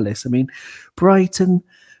Crystal Palace. I mean, Brighton,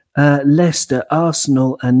 Leicester,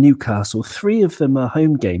 Arsenal, and Newcastle. 3 of them are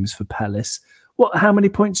home games for Palace. How many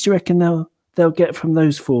points do you reckon they'll get from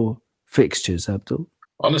those 4 fixtures, Abdul?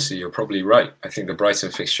 Honestly, you're probably right. I think the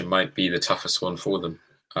Brighton fixture might be the toughest one for them.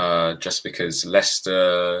 Just because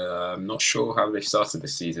Leicester, I'm not sure how they started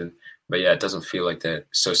this season, but it doesn't feel like they're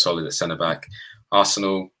so solid at centre back.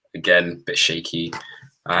 Arsenal, again, a bit shaky,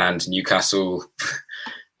 and Newcastle.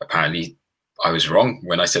 Apparently, I was wrong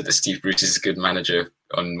when I said that Steve Bruce is a good manager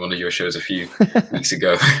on one of your shows a few weeks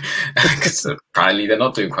ago, because apparently they're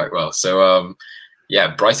not doing quite well. So,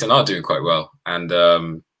 Brighton are doing quite well, and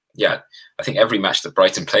I think every match that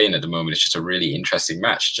Brighton play in at the moment is just a really interesting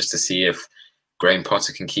match, just to see if Graham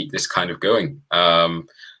Potter can keep this kind of going.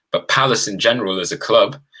 But Palace in general as a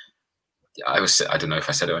club, I don't know if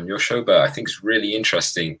I said it on your show, but I think it's really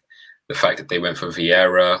interesting the fact that they went for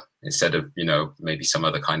Vieira instead of, maybe some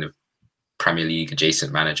other kind of Premier League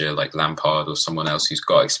adjacent manager like Lampard or someone else who's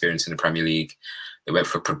got experience in the Premier League. They went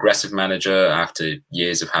for a progressive manager after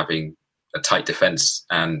years of having a tight defence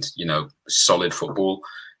and, solid football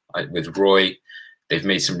with Roy. They've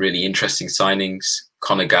made some really interesting signings.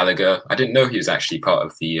 Conor Gallagher, I didn't know he was actually part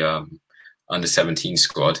of the under-17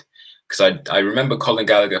 squad, because I remember Colin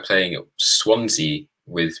Gallagher playing at Swansea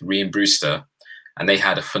with Rhian Brewster, and they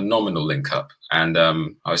had a phenomenal link-up. And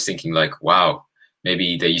I was thinking, wow,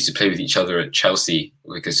 maybe they used to play with each other at Chelsea,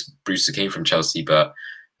 because Brewster came from Chelsea, but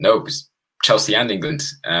no, it was Chelsea and England.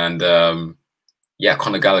 And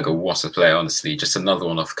Conor Gallagher, what a player, honestly. Just another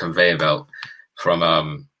one off conveyor belt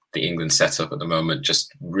from the England setup at the moment.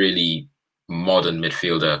 Just really modern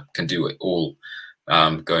midfielder, can do it all,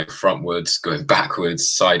 going frontwards, going backwards,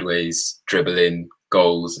 sideways, dribbling,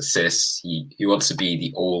 goals, assists. He wants to be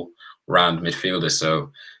the all-round midfielder,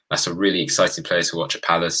 so that's a really exciting player to watch at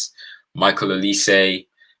Palace. Michael Olise,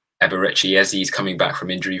 Eberechi Eze is coming back from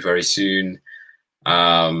injury very soon.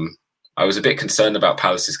 I was a bit concerned about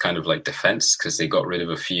Palace's kind of defense, because they got rid of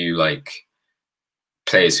a few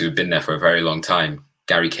players who have been there for a very long time.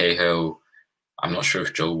 Gary Cahill. I'm not sure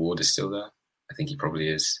if Joel Ward is still there. I think he probably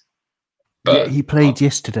is. But he played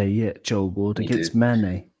yesterday. Yeah, Joel Ward against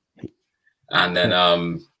Mane. And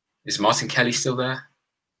then is Martin Kelly still there?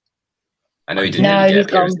 I know he didn't really get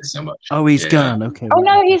appearances so much. Oh, he's gone. Okay. Oh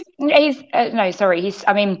no, he's no, sorry.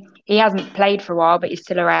 I mean, he hasn't played for a while, but he's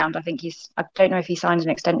still around. I think I don't know if he signed an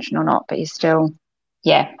extension or not, but he's still,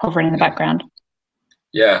 hovering in the background.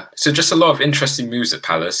 Yeah. So just a lot of interesting moves at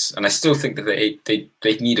Palace, and I still think that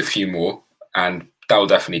they need a few more, and that will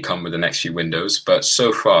definitely come with the next few windows. But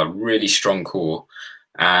so far, really strong core,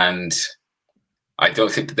 and I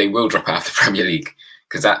don't think that they will drop out of the Premier League.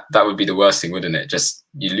 Because that would be the worst thing, wouldn't it? Just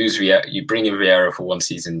you lose Vieira, you bring in Vieira for one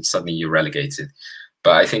season, suddenly you're relegated.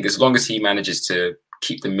 But I think as long as he manages to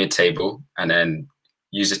keep them mid-table and then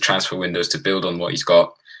use the transfer windows to build on what he's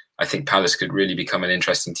got, I think Palace could really become an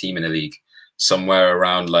interesting team in the league, somewhere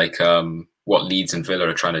around like what Leeds and Villa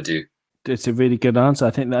are trying to do. It's a really good answer.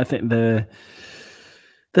 I think they're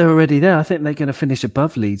already there. I think they're going to finish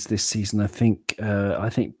above Leeds this season. I think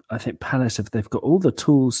Palace, if they've got all the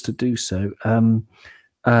tools to do so.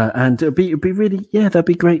 And it'll be really, that'd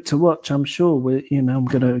be great to watch. I'm sure I'm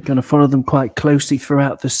going to follow them quite closely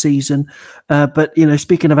throughout the season. But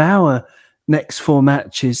speaking of our next 4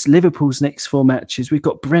 matches, Liverpool's next 4 matches, we've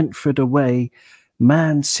got Brentford away,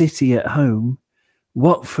 Man City at home,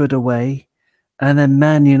 Watford away, and then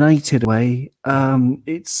Man United away.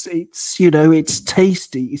 It's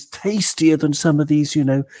tasty. It's tastier than some of these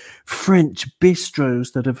French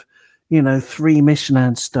bistros that have 3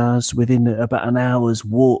 Michelin stars within about an hour's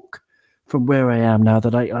walk from where I am now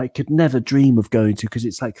that I could never dream of going to, because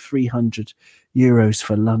it's like €300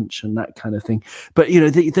 for lunch and that kind of thing. But,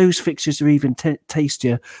 those fixtures are even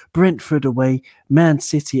tastier. Brentford away, Man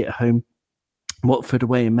City at home, Watford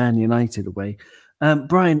away and Man United away.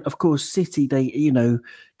 Brian, of course, City, they,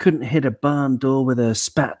 couldn't hit a barn door with a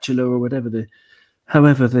spatula or whatever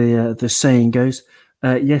however the saying goes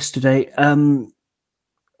yesterday.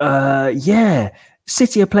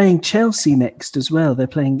 City are playing Chelsea next as well. They're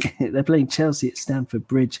playing Chelsea at Stamford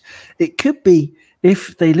Bridge. It could be,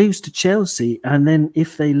 if they lose to Chelsea and then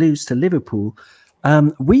if they lose to Liverpool,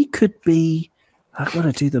 we could be, I've got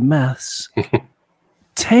to do the maths,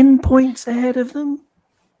 10 points ahead of them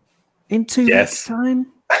in 2 weeks'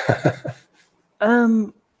 time.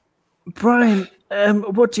 Brian,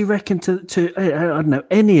 what do you reckon to I don't know,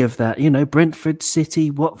 any of that? Brentford,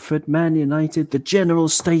 City, Watford, Man United, the general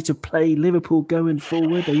state of play, Liverpool going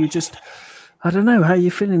forward. Are you just, I don't know, how are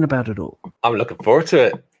you feeling about it all? I'm looking forward to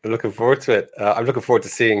it. I'm looking forward to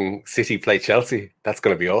seeing City play Chelsea. That's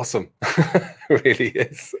going to be awesome. It really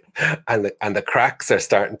is. And the cracks are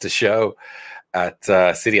starting to show at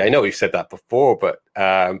City. I know we've said that before, but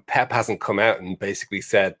Pep hasn't come out and basically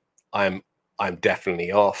said, I'm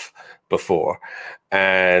definitely off before.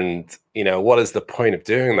 And what is the point of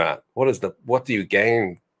doing that? What do you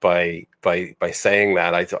gain by saying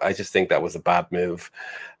that? I just think that was a bad move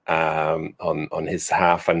on his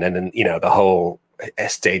half. And then the whole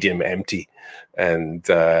stadium empty and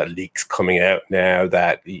leaks coming out now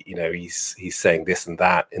that he's saying this and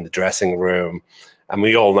that in the dressing room. And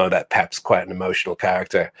we all know that Pep's quite an emotional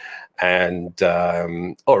character, and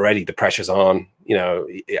already the pressure's on.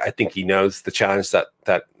 I think he knows the challenge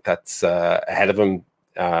that's ahead of him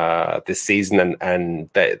this season, and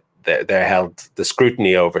they're held, the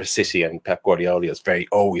scrutiny over City and Pep Guardiola is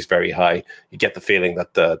always very high. You get the feeling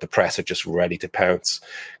that the press are just ready to pounce,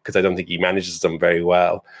 because I don't think he manages them very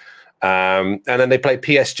well. And then they play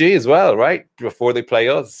PSG as well, right, before they play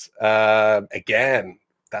us again.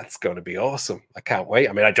 That's going to be awesome. I can't wait.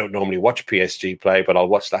 I mean, I don't normally watch PSG play, but I'll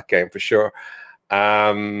watch that game for sure.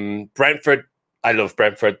 Brentford, I love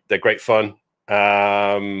Brentford. They're great fun.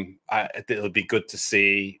 It'll be good to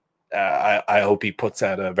see. I hope he puts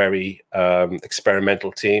out a very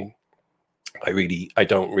experimental team. I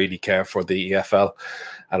don't really care for the EFL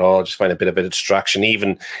at all. I just find a bit of a distraction,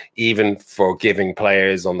 even for giving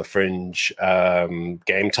players on the fringe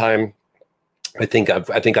game time. I think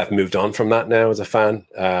I've moved on from that now as a fan.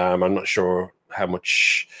 I'm not sure how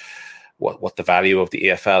much what the value of the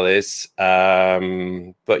EFL is.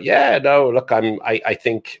 But yeah, no, look, I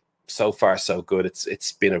think so far so good.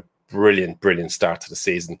 It's been a brilliant start to the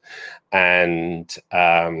season, and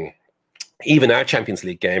even our Champions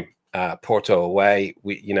League game, Porto away,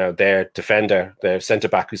 their defender, their centre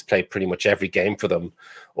back, who's played pretty much every game for them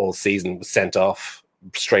all season, was sent off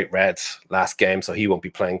straight red last game, so he won't be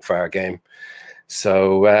playing for our game.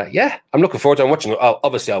 So I'm looking forward to watching.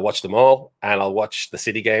 Obviously, I'll watch them all, and I'll watch the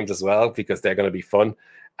City games as well, because they're going to be fun.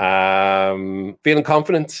 Feeling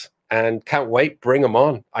confident, and can't wait. Bring them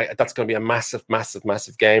on. That's going to be a massive, massive,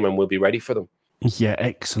 massive game, and we'll be ready for them. Yeah,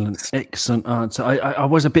 excellent answer. I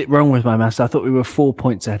was a bit wrong with my maths. I thought we were 4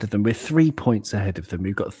 points ahead of them. We're 3 points ahead of them.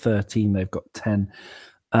 We've got 13. They've got 10.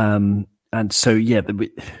 And so, yeah,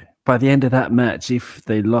 by the end of that match, if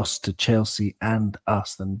they lost to Chelsea and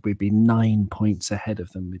us, then we'd be 9 points ahead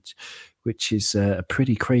of them, which is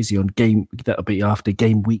pretty crazy on game. That'll be after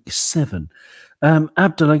game week 7.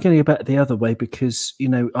 Abdul, I'm going to go back the other way because,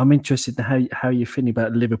 I'm interested in how you're feeling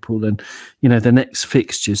about Liverpool and, the next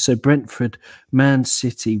fixtures. So Brentford, Man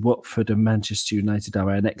City, Watford and Manchester United are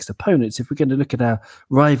our next opponents. If we're going to look at our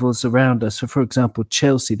rivals around us, so for example,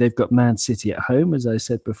 Chelsea, they've got Man City at home, as I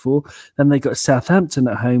said before. Then they've got Southampton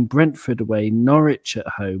at home, Brentford away, Norwich at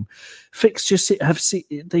home. Fixtures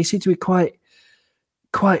they seem to be quite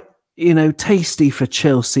tasty for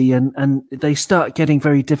Chelsea, and they start getting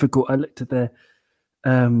very difficult. I looked at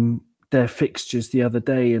their fixtures the other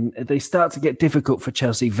day, and they start to get difficult for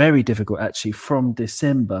Chelsea, very difficult actually, from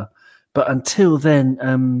December. But until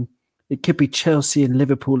then, it could be Chelsea and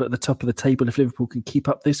Liverpool at the top of the table if Liverpool can keep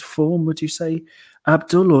up this form, would you say,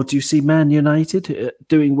 Abdul? Or do you see Man United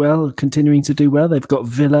doing well, continuing to do well? They've got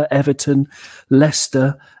Villa, Everton,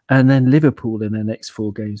 Leicester, and then Liverpool in their next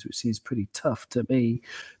 4 games, which seems pretty tough to me.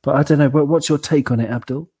 But I don't know. What's your take on it,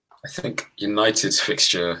 Abdul? I think United's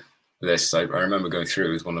fixture list, I remember going through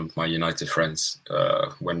it with one of my United friends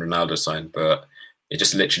when Ronaldo signed, but it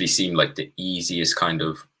just literally seemed like the easiest kind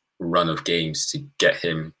of run of games to get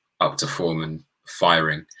him up to form and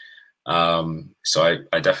firing. So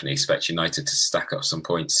I definitely expect United to stack up some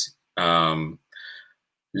points.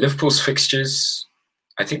 Liverpool's fixtures,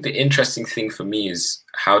 I think the interesting thing for me is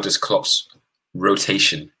how does Klopp's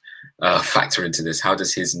rotation factor into this? How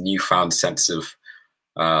does his newfound sense of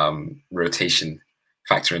rotation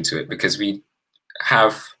factor into it? Because we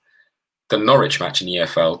have the Norwich match in the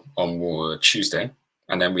EFL on Tuesday,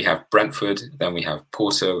 and then we have Brentford, then we have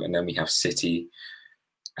Porto, and then we have City,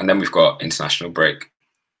 and then we've got international break.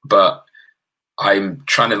 But I'm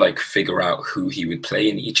trying to figure out who he would play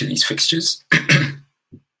in each of these fixtures.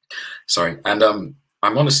 Sorry. And I'm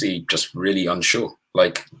honestly just really unsure.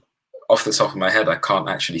 Off the top of my head, I can't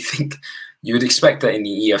actually think. You would expect that in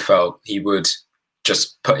the EFL, he would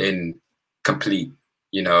just put in complete,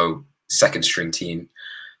 second string team.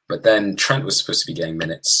 But then Trent was supposed to be getting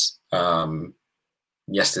minutes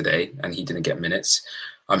yesterday, and he didn't get minutes.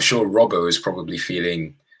 I'm sure Robbo is probably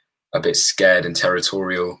feeling a bit scared and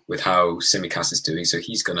territorial with how Tsimikas is doing, so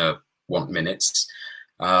he's going to want minutes.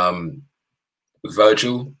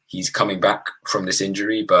 Virgil, he's coming back from this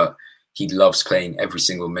injury, but he loves playing every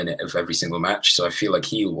single minute of every single match, so I feel like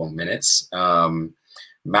he'll want minutes.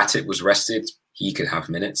 Matip was rested, he could have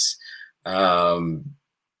minutes.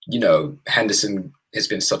 Henderson has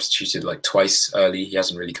been substituted twice early. He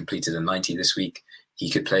hasn't really completed a 90 this week. He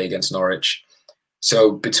could play against Norwich.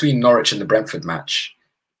 So between Norwich and the Brentford match,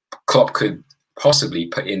 Klopp could possibly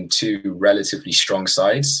put in 2 relatively strong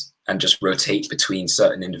sides and just rotate between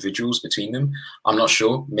certain individuals between them. I'm not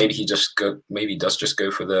sure. Maybe he does just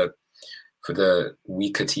go for the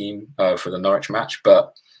weaker team for the Norwich match.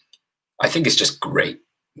 But I think it's just great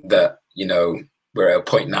that we're at a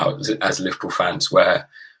point now as Liverpool fans where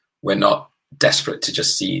we're not desperate to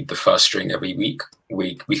just see the first string every week.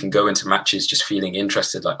 We can go into matches just feeling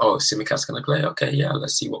interested, Tsimikas going to play? Okay, yeah,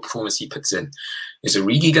 let's see what performance he puts in. Is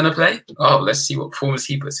Origi going to play? Oh, let's see what performance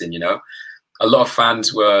he puts in, A lot of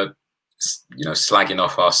fans were, slagging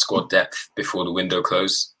off our squad depth before the window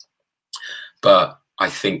closed. But I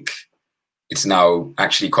think it's now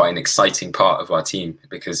actually quite an exciting part of our team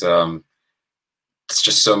because it's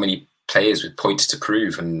just so many players with points to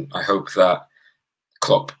prove, and I hope that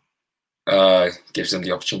Klopp gives them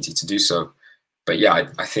the opportunity to do so. But yeah,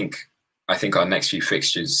 I think our next few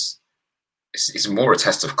fixtures is more a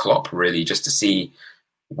test of Klopp, really, just to see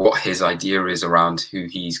what his idea is around who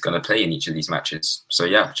he's going to play in each of these matches. So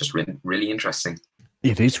yeah, just really interesting.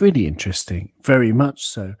 It is really interesting, very much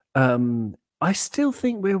so. I still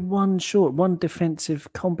think we're one defensive,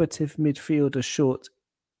 combative midfielder short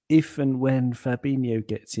if and when Fabinho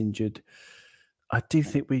gets injured. I do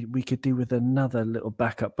think we could do with another little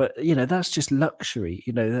backup, but that's just luxury.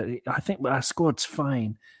 I think our squad's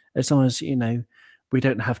fine as long as we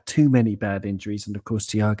don't have too many bad injuries, and of course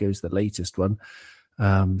Thiago's the latest one,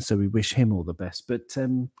 so we wish him all the best. But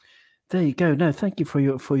there you go. No, thank you for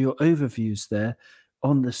your overviews there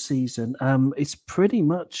on the season. It's pretty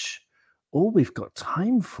much all we've got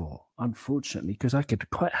time for, unfortunately, because I could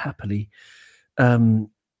quite happily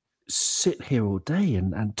sit here all day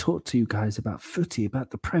and talk to you guys about footy,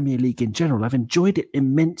 about the Premier League in general. I've enjoyed it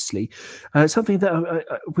immensely. Something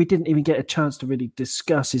that we didn't even get a chance to really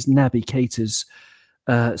discuss is Naby Keita's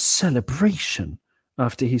celebration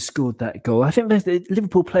after he scored that goal. I think the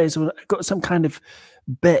Liverpool players have got some kind of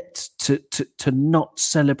bet to not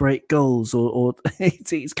celebrate goals, or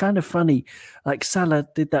it's kind of funny. Like Salah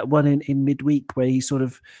did that one in midweek where he sort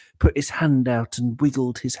of put his hand out and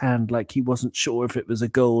wiggled his hand like he wasn't sure if it was a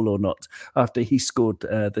goal or not after he scored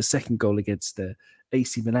the second goal against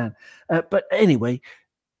AC Milan. But anyway,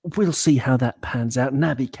 we'll see how that pans out.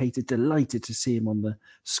 Naby Keita, delighted to see him on the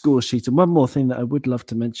score sheet. And one more thing that I would love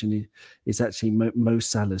to mention is actually Mo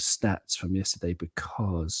Salah's stats from yesterday,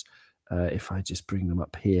 because if I just bring them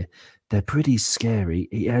up here, they're pretty scary.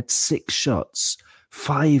 He had 6 shots,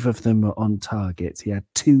 5 of them were on target. He had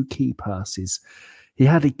 2 key passes. He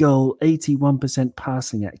had a goal, 81%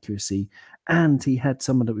 passing accuracy, and he had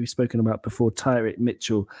someone that we've spoken about before, Tyrick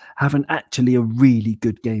Mitchell, having actually a really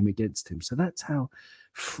good game against him. So that's how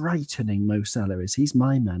frightening Mo Salah is. He's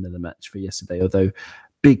my man of the match for yesterday, although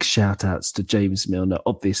big shout outs to James Milner,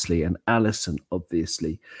 obviously, and Alisson,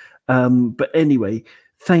 obviously. But anyway,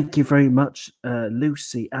 thank you very much,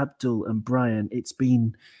 Lucy, Abdul, and Brian. It's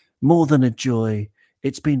been more than a joy.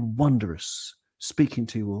 It's been wondrous speaking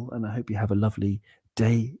to you all, and I hope you have a lovely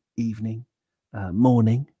day, evening,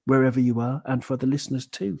 morning, wherever you are. And for the listeners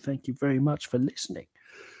too, thank you very much for listening.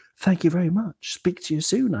 Thank you very much. Speak to you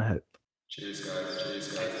soon, I hope. Cheers, guys. Cheers,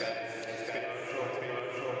 guys.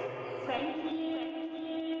 Thank you.